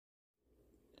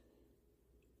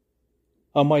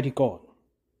Almighty God,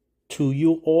 to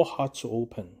you all hearts are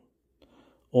open,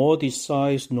 all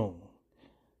desires known,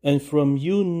 and from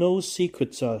you no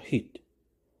secrets are hid.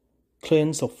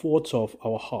 Cleanse the thoughts of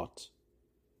our hearts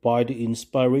by the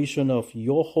inspiration of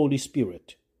your Holy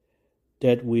Spirit,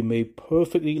 that we may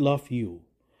perfectly love you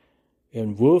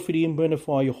and worthily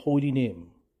magnify your holy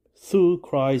name, through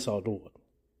Christ our Lord.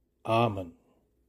 Amen.